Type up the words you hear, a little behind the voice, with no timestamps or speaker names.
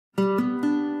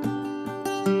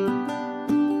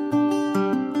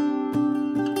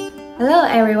Hello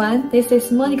everyone, this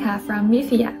is Monica from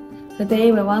Mifia.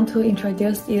 Today we want to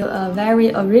introduce you a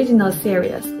very original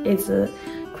series. It's a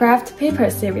Kraft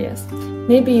paper series.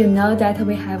 Maybe you know that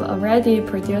we have already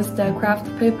produced the Kraft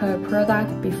paper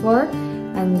product before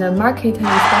and the market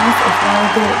response is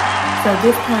very good. So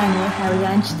this time we have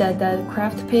launched the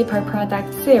Kraft paper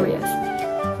product series,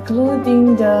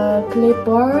 including the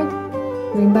clipboard,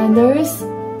 ring binders,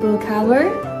 blue cover,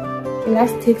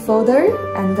 elastic folder,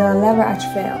 and the lever arch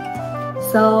file.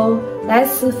 So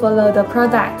let's follow the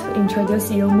product to introduce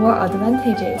you more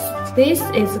advantages. This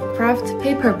is Kraft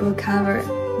paper book cover.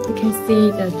 You can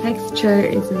see the texture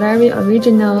is very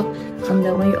original, and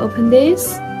when you open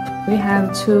this, we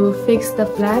have to fix the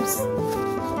flaps,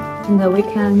 and we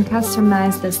can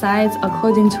customize the size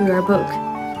according to your book.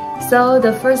 So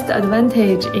the first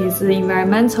advantage is the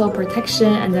environmental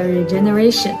protection and the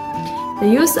regeneration. The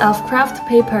use of Kraft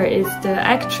paper is the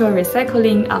actual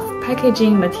recycling of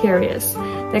packaging materials.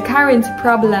 The current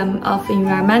problem of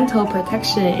environmental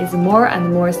protection is more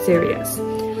and more serious.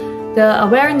 The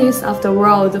awareness of the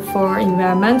world for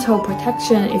environmental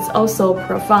protection is also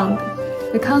profound.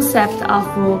 The concept of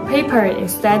paper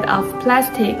instead of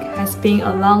plastic has been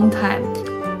a long time,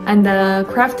 and the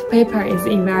Kraft paper is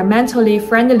environmentally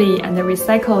friendly and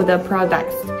recycled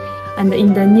products. And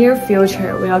in the near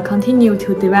future, we will continue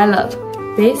to develop.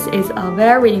 This is a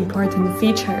very important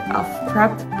feature of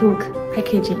Kraft book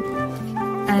packaging.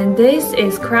 And this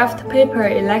is Kraft paper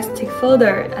elastic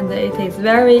folder, and it is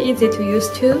very easy to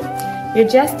use too. You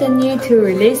just need to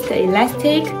release the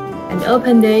elastic and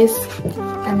open this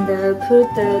and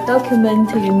put the document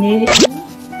you need in.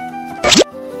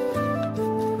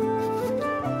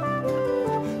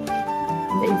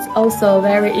 And it's also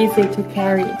very easy to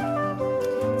carry.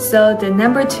 So the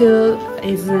number 2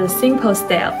 is the simple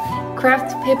style.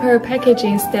 Kraft paper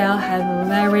packaging style have a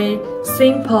very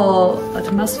simple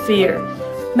atmosphere.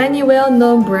 Many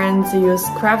well-known brands use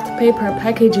Kraft paper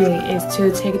packaging is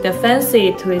to take the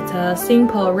fancy to its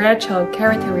simple retro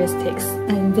characteristics.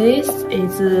 And this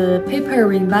is a paper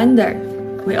ring binder.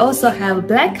 We also have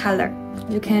black color.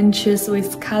 You can choose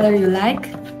which color you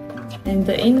like. And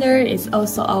the inner is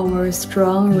also our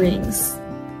strong rings.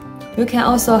 You can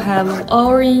also have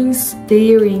O-rings,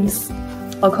 D-rings,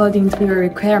 according to your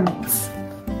requirements.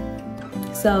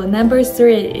 So number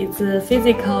 3 is the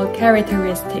physical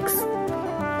characteristics.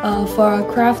 For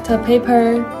Kraft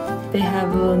paper, they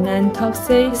have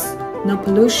non-toxic, no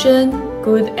pollution,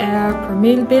 good air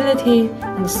permeability,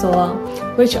 and so on,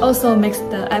 which also makes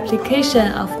the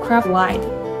application of Kraft wide.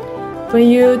 When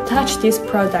you touch this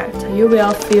product, you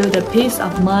will feel the peace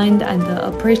of mind and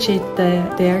appreciate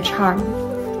their charm.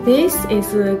 This is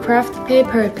Kraft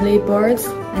paper clipboards,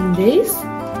 and this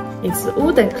is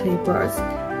wooden clipboards.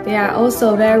 They are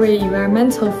also very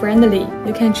environmental friendly.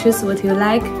 You can choose what you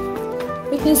like.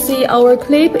 You can see our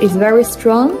clip is very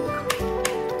strong,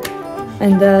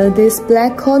 and this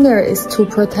black corner is to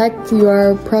protect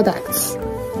your products.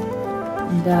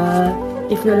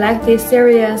 And if you like this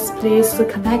series, please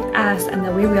contact us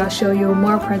and we will show you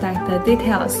more product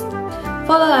details.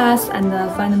 Follow us and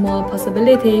find more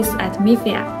possibilities at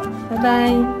Mifia. Bye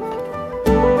bye!